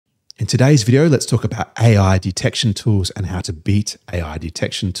In today's video, let's talk about AI detection tools and how to beat AI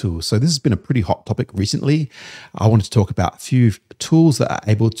detection tools. So this has been a pretty hot topic recently. I wanted to talk about a few tools that are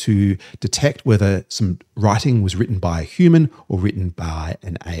able to detect whether some writing was written by a human or written by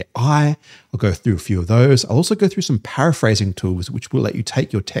an AI. I'll go through a few of those. I'll also go through some paraphrasing tools, which will let you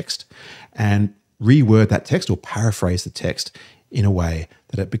take your text and reword that text or paraphrase the text in a way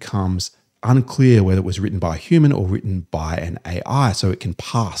that it becomes unclear whether it was written by a human or written by an AI, so it can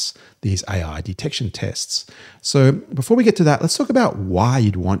pass these AI detection tests. So before we get to that, let's talk about why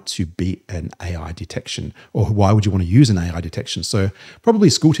you'd want to beat an AI detection, or why would you want to use an AI detection. So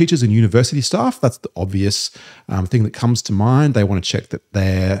probably school teachers and university staff, that's the obvious thing that comes to mind. They want to check that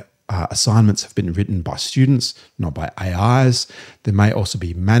their assignments have been written by students, not by AIs. There may also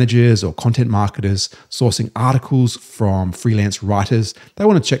be managers or content marketers sourcing articles from freelance writers. They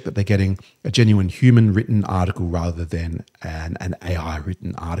want to check that they're getting a genuine human written article rather than an AI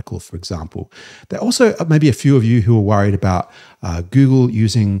written article, for example. There also may be a few of you who are worried about Google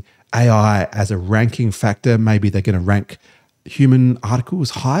using AI as a ranking factor. Maybe they're going to rank human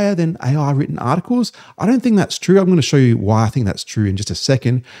articles higher than AI written articles. I don't think that's true. I'm going to show you why I think that's true in just a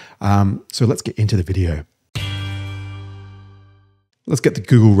second. So let's get into the video. Let's get the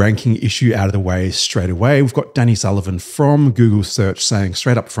Google ranking issue out of the way straight away. We've got Danny Sullivan from Google Search saying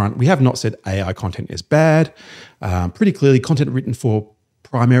straight up front, we have not said AI content is bad. Pretty clearly, content written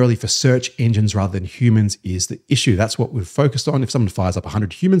primarily for search engines rather than humans is the issue. That's what we've focused on. If someone fires up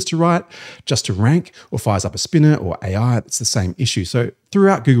 100 humans to write, just to rank, or fires up a spinner or AI, it's the same issue. So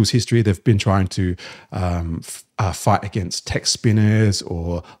throughout Google's history, they've been trying to fight against text spinners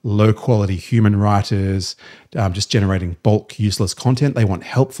or low quality human writers, just generating bulk useless content. They want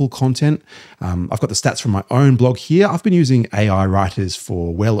helpful content. I've got the stats from my own blog here. I've been using AI writers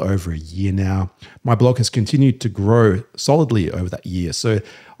for well over a year now. My blog has continued to grow solidly over that year. So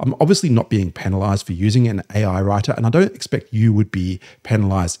I'm obviously not being penalized for using an AI writer, and I don't expect you would be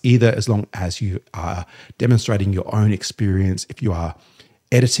penalized either, as long as you are demonstrating your own experience. If you are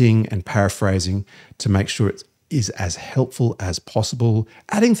editing and paraphrasing to make sure it is as helpful as possible,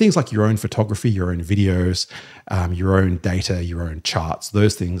 adding things like your own photography, your own videos, your own data, your own charts.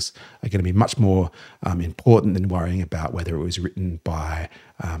 Those things are going to be much more important than worrying about whether it was written by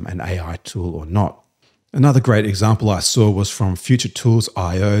an AI tool or not. Another great example I saw was from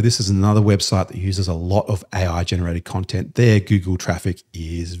FutureTools.io. This is another website that uses a lot of AI-generated content. Their Google traffic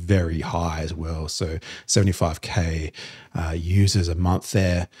is very high as well. So 75K users a month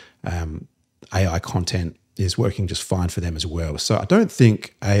there. AI content is working just fine for them as well. So I don't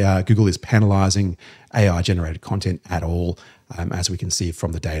think Google is penalizing AI-generated content at all, as we can see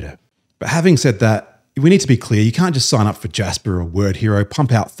from the data. But having said that, we need to be clear. You can't just sign up for Jasper or Word Hero,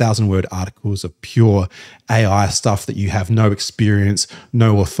 pump out 1,000-word articles of pure AI stuff that you have no experience,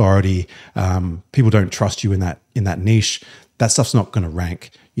 no authority. People don't trust you in that niche. That stuff's not going to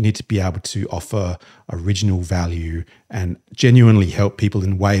rank. You need to be able to offer original value and genuinely help people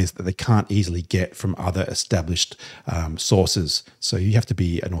in ways that they can't easily get from other established sources. So you have to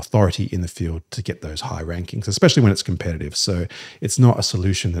be an authority in the field to get those high rankings, especially when it's competitive. So it's not a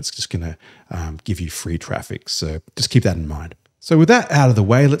solution that's just going to give you free traffic. So just keep that in mind. So with that out of the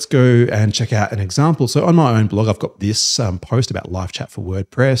way, let's go and check out an example. So on my own blog, I've got this post about live chat for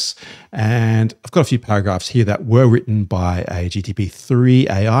WordPress, and I've got a few paragraphs here that were written by a GTP3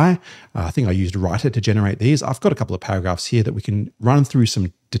 AI. I think I used Writer to generate these. I've got a couple of paragraphs here that we can run through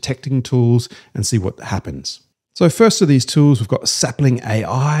some detecting tools and see what happens. So first of these tools, we've got Sapling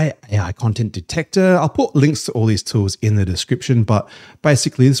AI Content Detector. I'll put links to all these tools in the description, but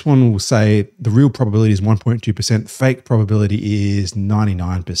basically this one will say the real probability is 1.2%, fake probability is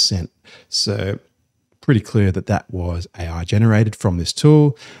 99%. So pretty clear that that was AI generated from this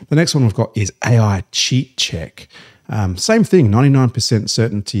tool. The next one we've got is AI Cheat Check. Same thing, 99%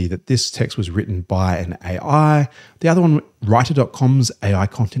 certainty that this text was written by an AI. The other one, Writer.com's AI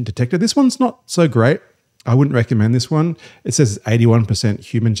Content Detector. This one's not so great. I wouldn't recommend this one. It says 81%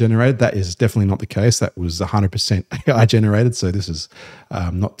 human generated. That is definitely not the case. That was 100% AI generated. So this is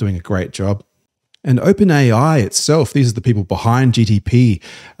not doing a great job. And OpenAI itself, these are the people behind GTP.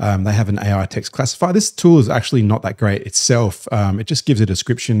 They have an AI text classifier. This tool is actually not that great itself. It just gives a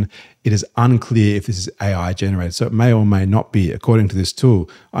description. It is unclear if this is AI generated. So it may or may not be, according to this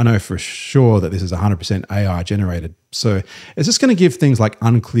tool. I know for sure that this is 100% AI generated. So it's just going to give things like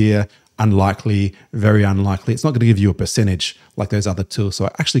unclear, unlikely, very unlikely. It's not going to give you a percentage like those other tools. So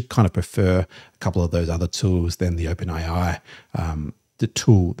I actually kind of prefer a couple of those other tools than the OpenAI, the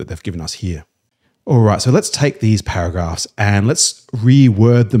tool that they've given us here. All right, so let's take these paragraphs and let's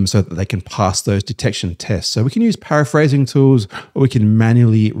reword them so that they can pass those detection tests. So we can use paraphrasing tools or we can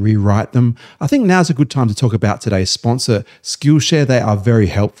manually rewrite them. I think now's a good time to talk about today's sponsor, Skillshare. They are very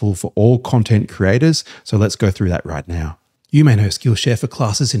helpful for all content creators. So let's go through that right now. You may know Skillshare for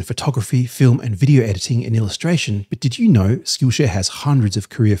classes in photography, film, and video editing and illustration, but did you know Skillshare has hundreds of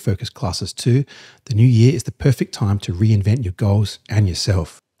career-focused classes too? The new year is the perfect time to reinvent your goals and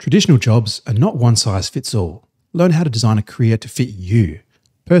yourself. Traditional jobs are not one size fits all. Learn how to design a career to fit you.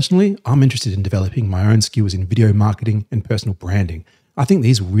 Personally, I'm interested in developing my own skills in video marketing and personal branding. I think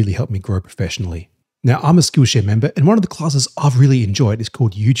these will really help me grow professionally. Now, I'm a Skillshare member, and one of the classes I've really enjoyed is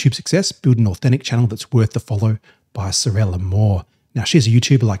called YouTube Success, Build an Authentic Channel That's Worth the Follow by Sorella Moore. Now, she's a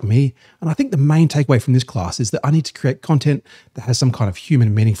YouTuber like me, and I think the main takeaway from this class is that I need to create content that has some kind of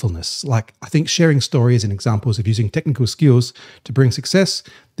human meaningfulness. Like, I think sharing stories and examples of using technical skills to bring success,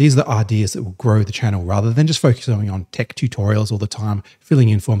 these are the ideas that will grow the channel rather than just focusing on tech tutorials all the time, filling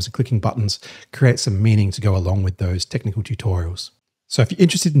in forms and clicking buttons. Create some meaning to go along with those technical tutorials. So if you're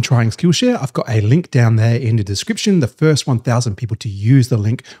interested in trying Skillshare, I've got a link down there in the description. The first 1,000 people to use the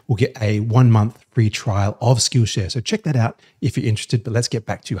link will get a 1-month free trial of Skillshare. So check that out if you're interested, but let's get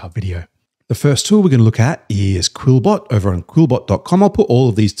back to our video. The first tool we're going to look at is Quillbot over on quillbot.com. I'll put all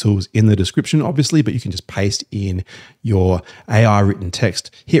of these tools in the description, obviously, but you can just paste in your AI written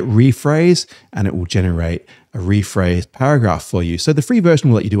text, hit rephrase, and it will generate a rephrased paragraph for you. So the free version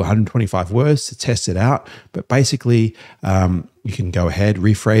will let you do 125 words to test it out, but basically you can go ahead,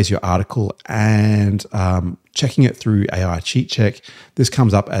 rephrase your article, and checking it through AI cheat check, this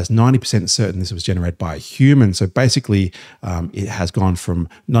comes up as 90% certain this was generated by a human. So basically it has gone from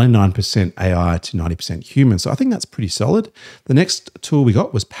 99% AI to 90% human. So I think that's pretty solid. The next tool we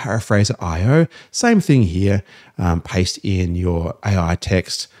got was Paraphrasers.io. Same thing here, paste in your AI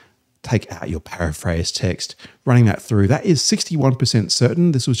text, take out your paraphrase text, running that through. That is 61%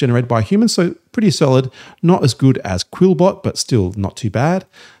 certain this was generated by a human, so pretty solid. Not as good as Quillbot, but still not too bad.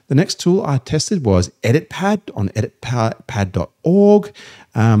 The next tool I tested was EditPad on editpad.org.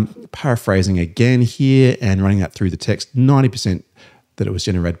 Paraphrasing again here and running that through the text, 90% that it was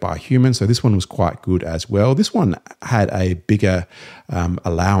generated by a human. So this one was quite good as well. This one had a bigger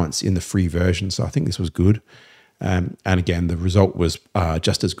allowance in the free version, so I think this was good. And again, the result was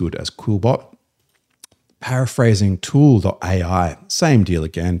just as good as Quillbot. Paraphrasingtool.ai, same deal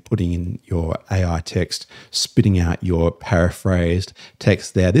again, putting in your AI text, spitting out your paraphrased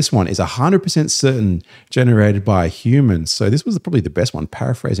text there. This one is 100% certain generated by a human. So this was probably the best one,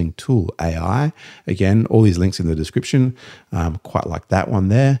 Paraphrasing Tool AI. Again, all these links in the description, quite like that one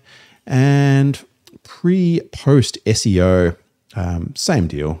there. And pre-post SEO, same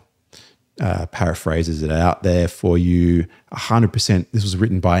deal. Paraphrases it out there for you 100%. This was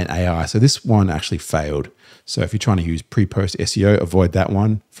written by an AI, so this one actually failed. So if you're trying to use pre-post SEO, avoid that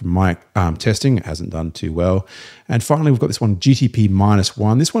one. From my testing, it hasn't done too well. And finally, we've got this one,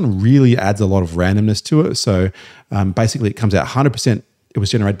 GTP-1. This one really adds a lot of randomness to it. So basically, it comes out 100%. It was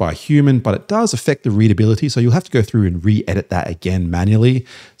generated by a human, but it does affect the readability. So you'll have to go through and re-edit that again manually.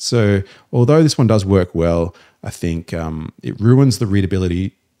 So although this one does work well, I think it ruins the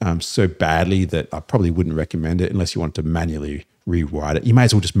readability so badly that I probably wouldn't recommend it unless you want to manually rewrite it. You may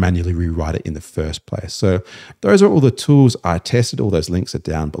as well just manually rewrite it in the first place. So those are all the tools I tested. All those links are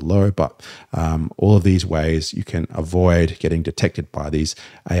down below, but all of these ways you can avoid getting detected by these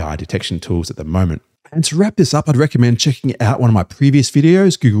AI detection tools at the moment. And to wrap this up, I'd recommend checking out one of my previous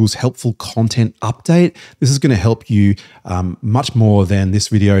videos, Google's Helpful Content Update. This is going to help you much more than this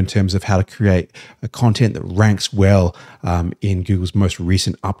video in terms of how to create a content that ranks well in Google's most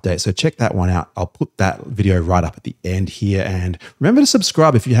recent update. So check that one out. I'll put that video right up at the end here. And remember to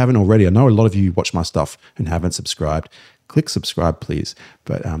subscribe if you haven't already. I know a lot of you watch my stuff and haven't subscribed. Click subscribe, please.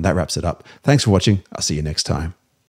 But that wraps it up. Thanks for watching. I'll see you next time.